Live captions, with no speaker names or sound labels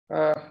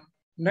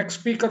Next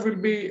speaker will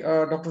be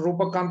Dr.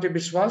 Rupak Kanti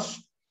Biswas.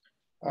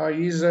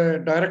 He is a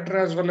director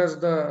as well as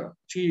the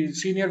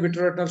senior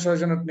vitreoretinal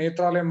surgeon at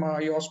Netralayam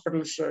Eye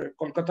Hospitals,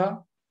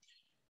 Kolkata.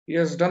 He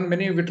has done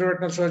many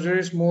vitreoretinal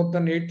surgeries, more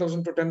than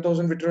 8,000 to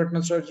 10,000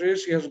 vitreoretinal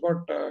surgeries. He has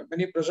got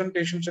many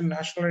presentations in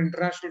national and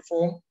international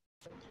forum.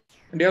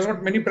 And he has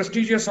got many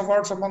prestigious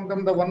awards. Among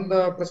them,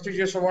 the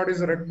prestigious award is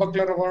the Red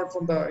Buckler Award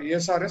from the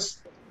ASRS.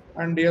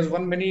 And he has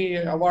won many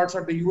awards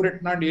at the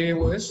URETNA and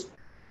AIOS.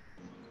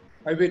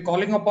 I will be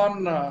calling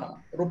upon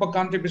Rupak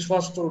Kanti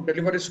Biswas to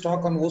deliver his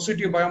talk on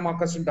OCT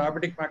biomarkers in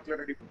diabetic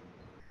macular edema.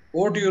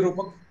 Over to you,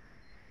 Rupak.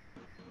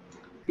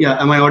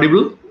 Yeah, am I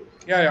audible?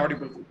 Yeah,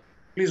 audible.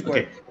 Please go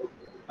ahead.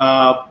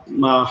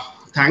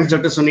 Thanks,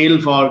 Dr.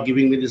 Sunil, for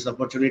giving me this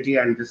opportunity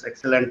and this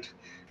excellent,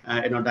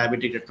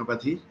 diabetic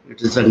retinopathy.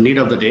 It is a need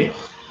of the day.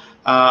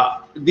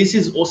 This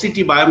is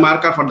OCT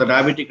biomarker for the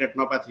diabetic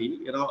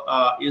retinopathy.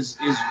 Is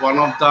one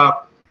of the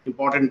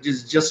important.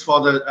 Is just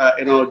for the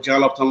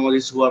general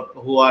ophthalmologists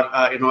who are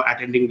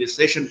attending this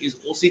session. Is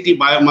OCT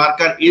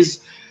biomarker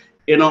is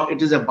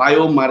it is a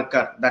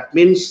biomarker. That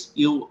means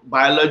you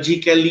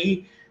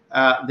biologically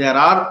there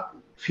are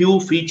few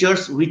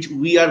features which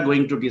we are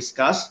going to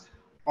discuss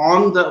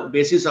on the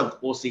basis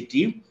of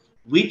OCT,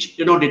 which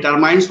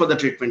determines for the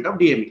treatment of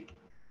DME.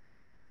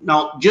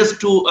 Now, just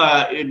to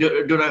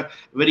do a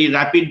very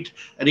rapid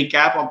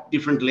recap of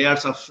different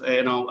layers of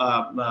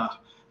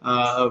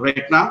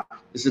retina.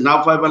 This is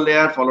nerve fiber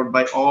layer, followed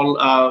by all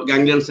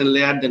ganglion cell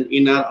layer, then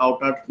inner,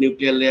 outer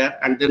nuclear layer,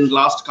 and then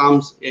last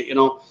comes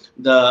your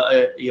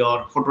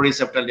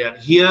photoreceptor layer.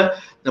 Here,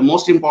 the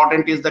most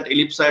important is that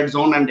ellipsoid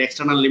zone and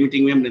external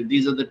limiting membrane.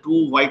 These are the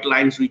two white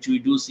lines which we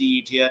do see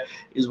it here,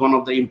 is one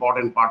of the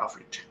important part of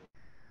it.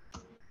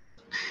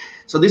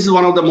 So this is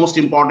one of the most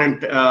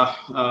important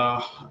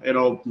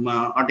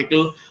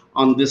article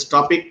on this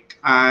topic.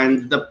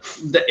 And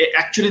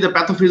actually the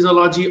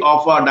pathophysiology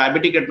of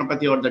diabetic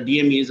retinopathy or the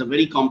DME is a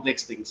very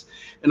complex things.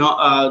 There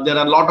are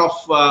a lot of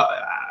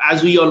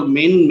as we all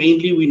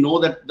mainly we know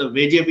that the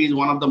VEGF is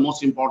one of the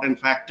most important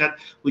factor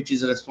which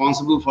is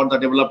responsible for the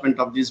development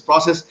of this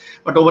process.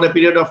 But over a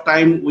period of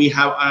time, we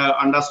have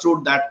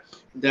understood that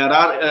there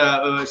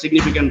are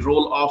significant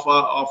role of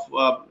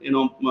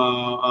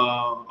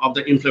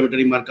the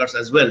inflammatory markers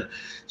as well.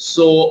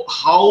 So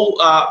how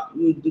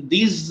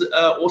these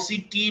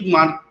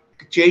OCT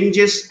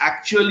changes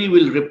actually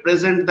will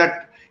represent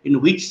that in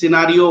which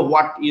scenario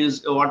what you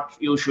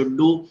should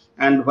do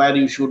and where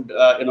you should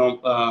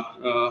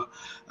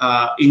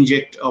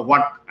inject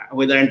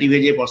whether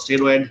anti-VEGF or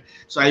steroid.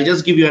 So I'll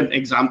just give you an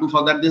example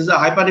for that. This is a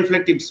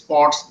hyperreflective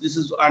spots. This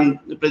is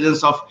the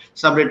presence of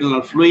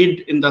subretinal fluid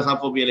in the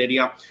subfoveal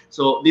area.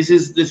 So this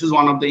is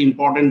one of the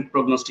important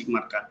prognostic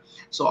marker.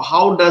 So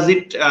how does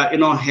it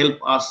help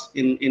us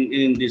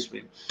in this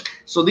way?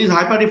 So these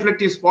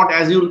hyperreflective spot,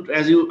 as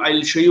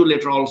I'll show you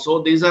later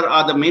also, these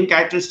are the main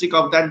characteristic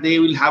of that. They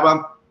will have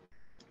a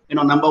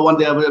number one,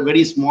 they have a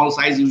very small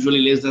size,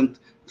 usually less than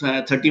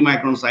 30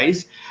 micron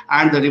size,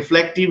 and the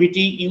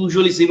reflectivity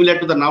usually similar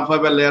to the nerve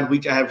fiber layer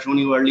which I have shown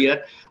you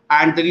earlier,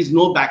 and there is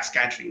no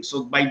backscattering.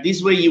 So by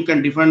this way you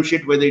can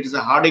differentiate whether it is a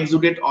hard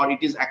exudate or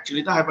it is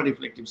actually the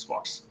hyperreflective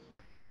spots.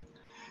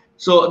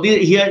 So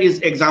here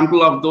is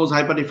example of those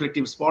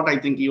hyperreflective spot. I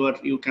think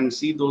you can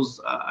see those.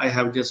 I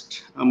have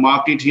just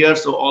marked it here.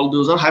 So all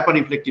those are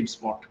hyperreflective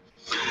spot.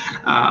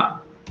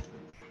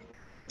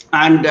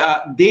 And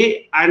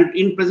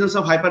in presence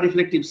of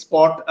hyperreflective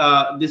spot,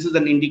 this is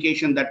an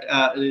indication that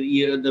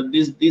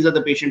these are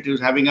the patient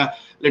who's having a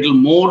little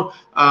more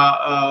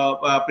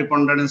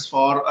preponderance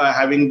for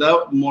having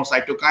the more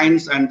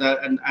cytokines,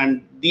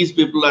 and these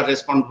people are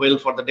respond well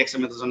for the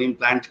dexamethasone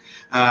implant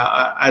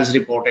as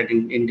reported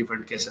in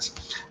different cases.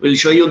 We'll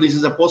show you this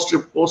is a post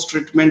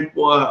treatment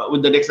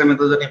with the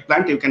dexamethasone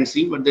implant. You can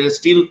see, but there is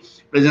still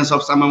presence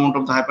of some amount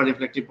of the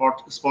hyperreflective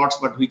spots,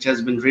 but which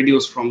has been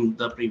reduced from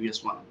the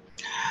previous one.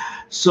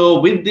 So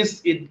with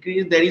this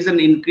increase, there is an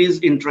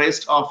increased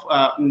interest of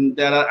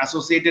there are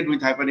associated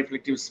with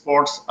hyperreflective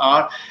spots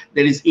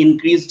there is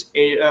increased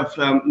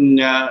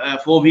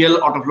foveal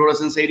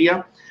autofluorescence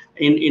area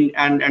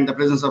and the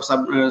presence of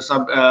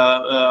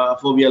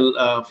subfoveal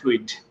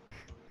fluid.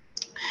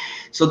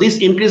 So this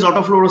increased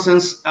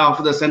autofluorescence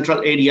of the central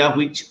area,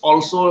 which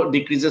also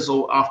decreases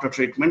after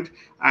treatment,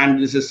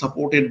 and this is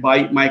supported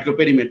by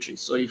microperimetry.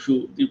 So if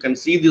you can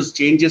see these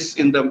changes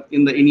in the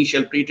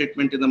initial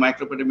pre-treatment in the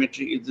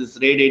microperimetry is this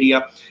red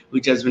area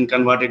which has been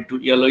converted to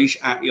yellow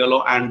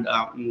and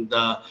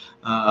the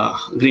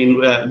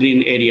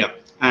green area,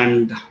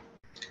 and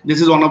this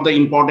is one of the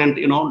important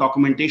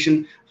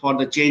documentation for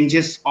the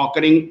changes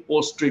occurring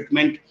post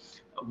treatment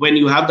when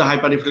you have the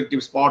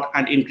hyperreflective spot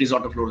and increased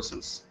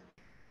autofluorescence.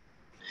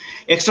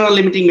 External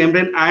limiting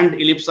membrane and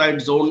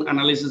ellipsoid zone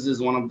analysis is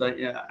one of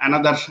the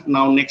another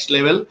now next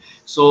level.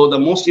 So the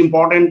most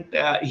important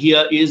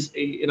here is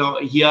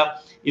here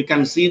you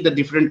can see the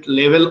different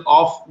level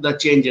of the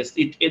changes.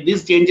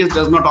 These changes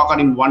does not occur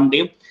in one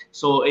day.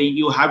 So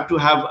you have to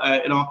have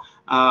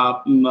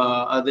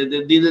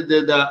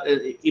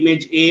the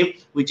image A,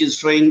 which is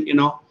showing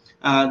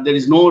there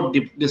is no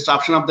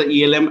disruption of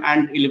the ELM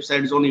and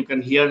ellipsoid zone. You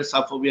can hear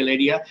subfoveal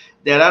area.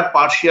 There are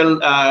partial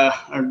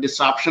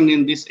disruption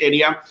in this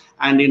area,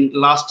 and in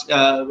last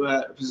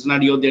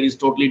scenario there is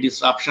totally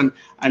disruption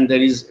and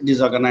there is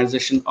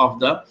disorganization of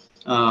the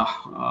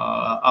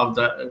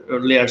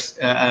layers,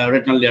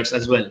 retinal layers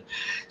as well.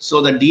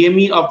 So the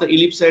DME of the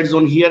ellipsoid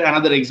zone here,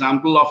 another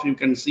example of, you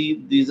can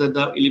see these are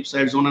the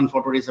ellipsoid zone and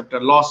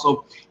photoreceptor loss.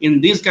 So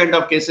in these kind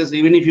of cases,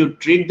 even if you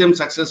treat them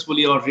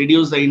successfully or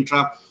reduce the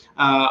intra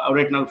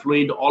retinal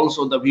fluid,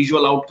 also the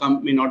visual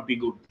outcome may not be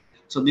good.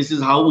 So this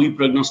is how we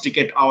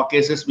prognosticate our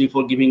cases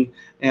before giving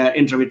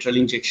intravitreal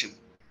injection.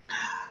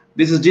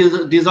 This is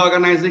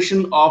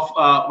disorganization of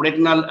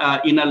retinal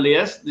inner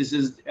layers. This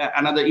is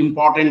another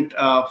important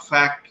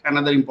fact,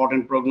 another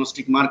important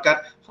prognostic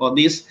marker for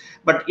this.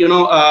 But you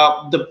know,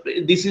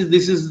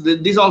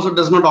 this also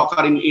does not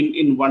occur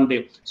in one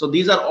day. So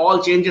these are all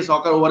changes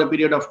occur over a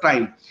period of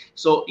time.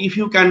 So if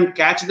you can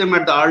catch them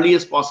at the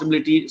earliest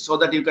possibility, so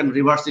that you can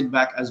reverse it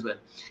back as well.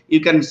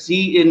 You can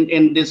see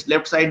in this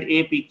left side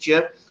A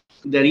picture,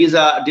 there is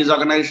a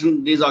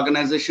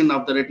disorganization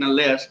of the retinal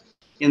layers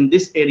in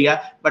this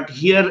area, but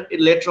here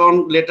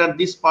later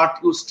this part,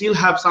 you still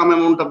have some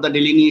amount of the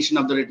delineation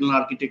of the retinal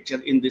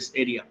architecture in this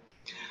area.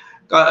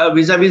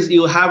 Vis-a-vis,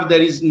 you have,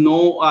 there is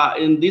no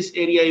in this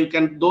area, you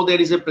can, though there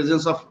is a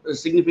presence of a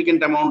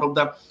significant amount of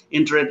the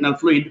intraretinal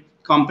fluid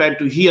compared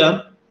to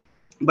here,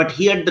 but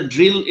here the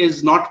drill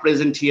is not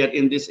present here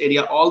in this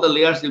area. All the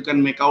layers you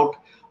can make out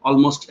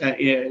almost,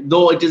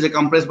 though it is a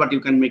compressed, but you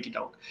can make it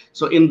out.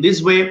 So in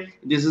this way,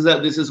 this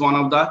is one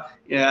of the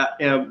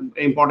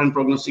important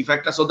prognostic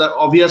factor. So that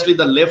obviously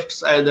the left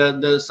side,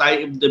 the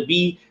side, the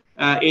B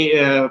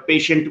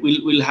patient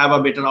will have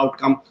a better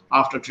outcome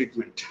after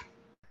treatment.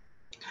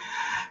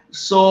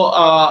 So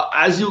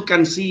as you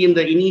can see in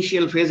the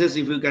initial phases,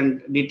 if you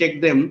can detect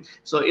them,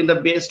 so in the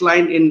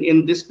baseline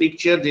in this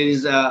picture, there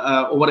is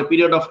over a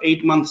period of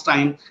 8 months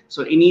time.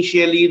 So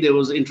initially there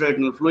was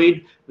intraretinal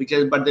fluid,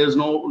 but there is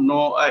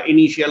no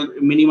initial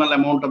minimal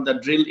amount of the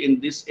drill in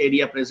this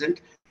area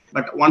present.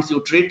 But once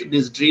you treat,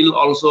 this drill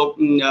also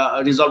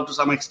resolved to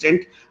some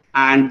extent,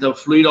 and the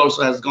fluid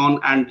also has gone,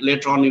 and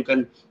later on you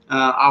can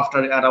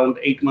after around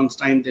 8 months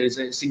time, there is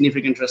a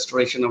significant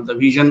restoration of the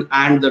vision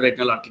and the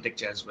retinal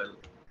architecture as well.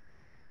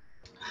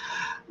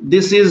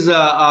 This is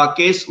a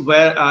case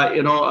where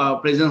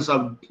presence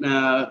of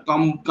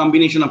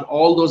combination of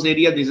all those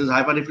areas. This is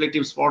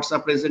hyperreflective spots are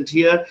present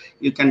here.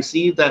 You can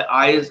see the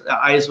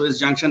ISOS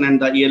junction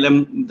and the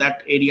ELM,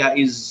 that area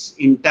is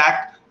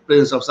intact.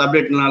 Presence of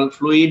subretinal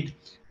fluid,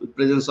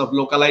 presence of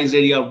localized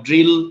area of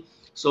drill.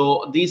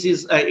 So this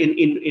is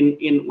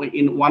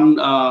in one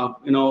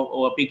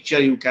picture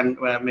you can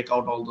make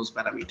out all those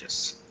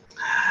parameters.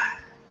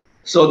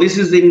 So this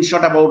is in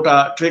short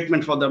about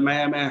treatment for the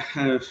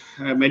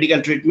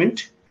medical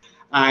treatment.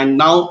 And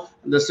now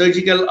the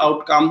surgical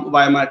outcome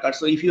biomarker.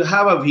 So if you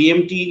have a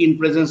VMT in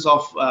presence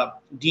of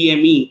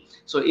DME,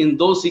 so in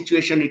those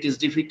situations it is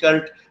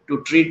difficult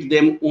to treat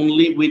them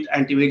only with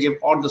anti-VEGF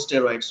or the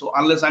steroids. So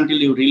unless until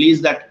you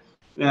release that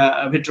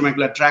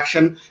vitreomacular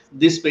traction,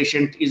 this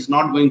patient is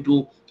not going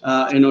to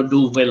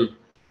do well.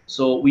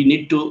 So we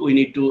need to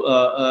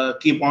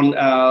keep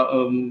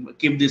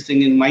this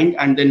thing in mind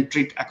and then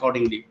treat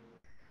accordingly.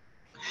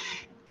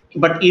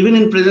 But even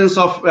in presence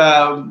of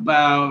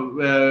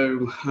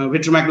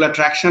vitreomacular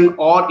traction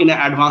or in an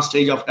advanced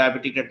stage of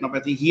diabetic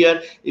retinopathy,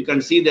 here you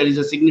can see there is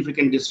a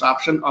significant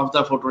disruption of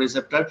the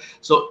photoreceptor.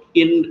 So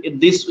in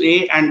this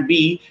A and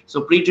B,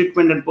 so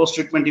pre-treatment and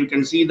post-treatment, you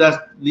can see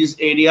that this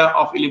area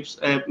of ellipse,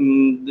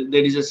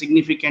 there is a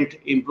significant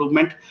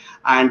improvement,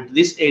 and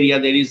this area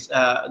there is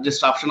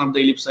disruption of the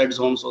ellipsoid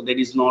zone. So there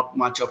is not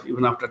much of,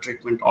 even after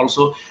treatment.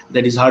 Also,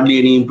 there is hardly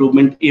any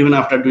improvement even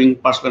after doing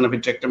partial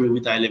vitrectomy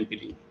with ILM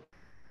peeling.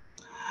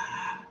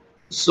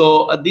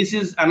 So this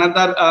is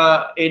another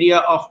area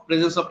of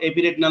presence of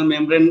epiretinal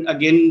membrane.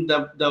 Again,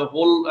 the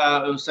whole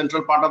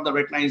central part of the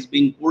retina is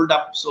being pulled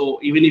up. So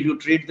even if you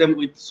treat them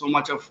with so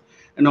much of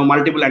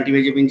multiple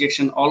anti-VEGF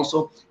injection,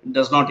 also it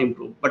does not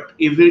improve. But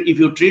if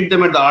you treat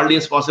them at the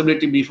earliest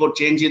possibility before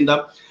changing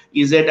the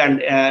EZ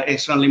and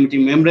external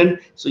limiting membrane,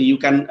 so you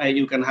can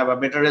have a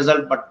better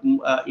result. But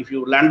if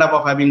you land up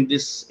of having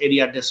this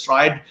area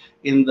destroyed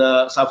in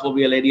the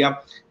subfoveal area,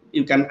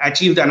 you can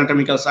achieve the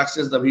anatomical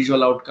success, the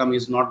visual outcome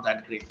is not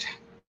that great.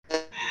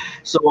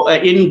 So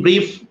in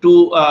brief,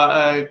 to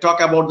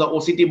talk about the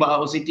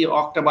OCT-OCT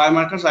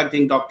biomarkers, I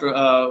think Dr.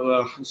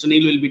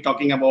 Sunil will be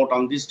talking about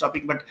on this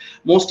topic. But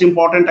most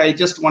important, I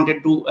just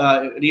wanted to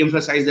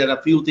re-emphasize there are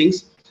a few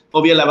things.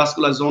 Foveal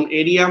avascular zone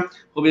area,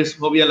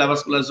 foveal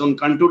avascular zone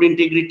contour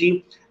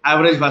integrity,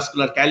 average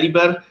vascular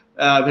caliber,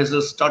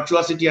 vessel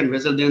tortuosity and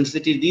vessel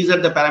density. These are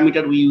the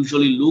parameters we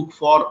usually look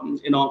for,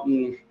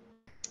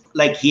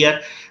 like here,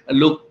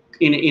 look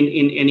in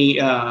any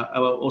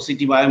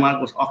OCT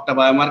biomarker, OCT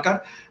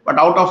biomarker. But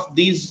out of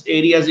these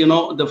areas,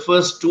 the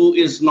first two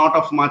is not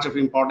of much of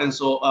importance,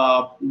 so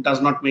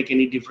does not make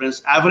any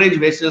difference. Average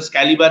vessels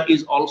caliber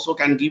is also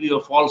can give you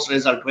a false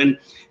result when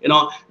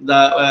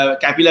the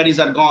capillaries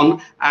are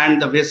gone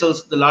and the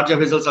vessels, the larger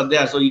vessels are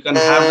there, so you can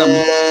have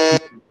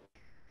them.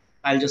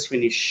 I'll just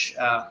finish.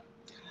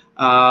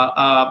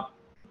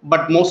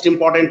 But most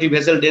importantly,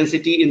 vessel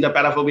density in the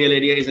parafoveal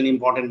area is an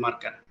important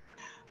marker.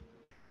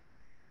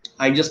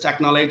 I just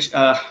acknowledge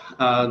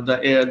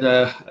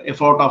the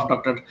effort of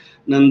Dr.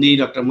 Nandi,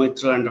 Dr.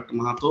 Maitra, and Dr.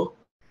 Mahato.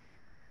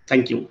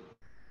 Thank you.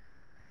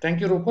 Thank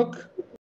you, Rupak.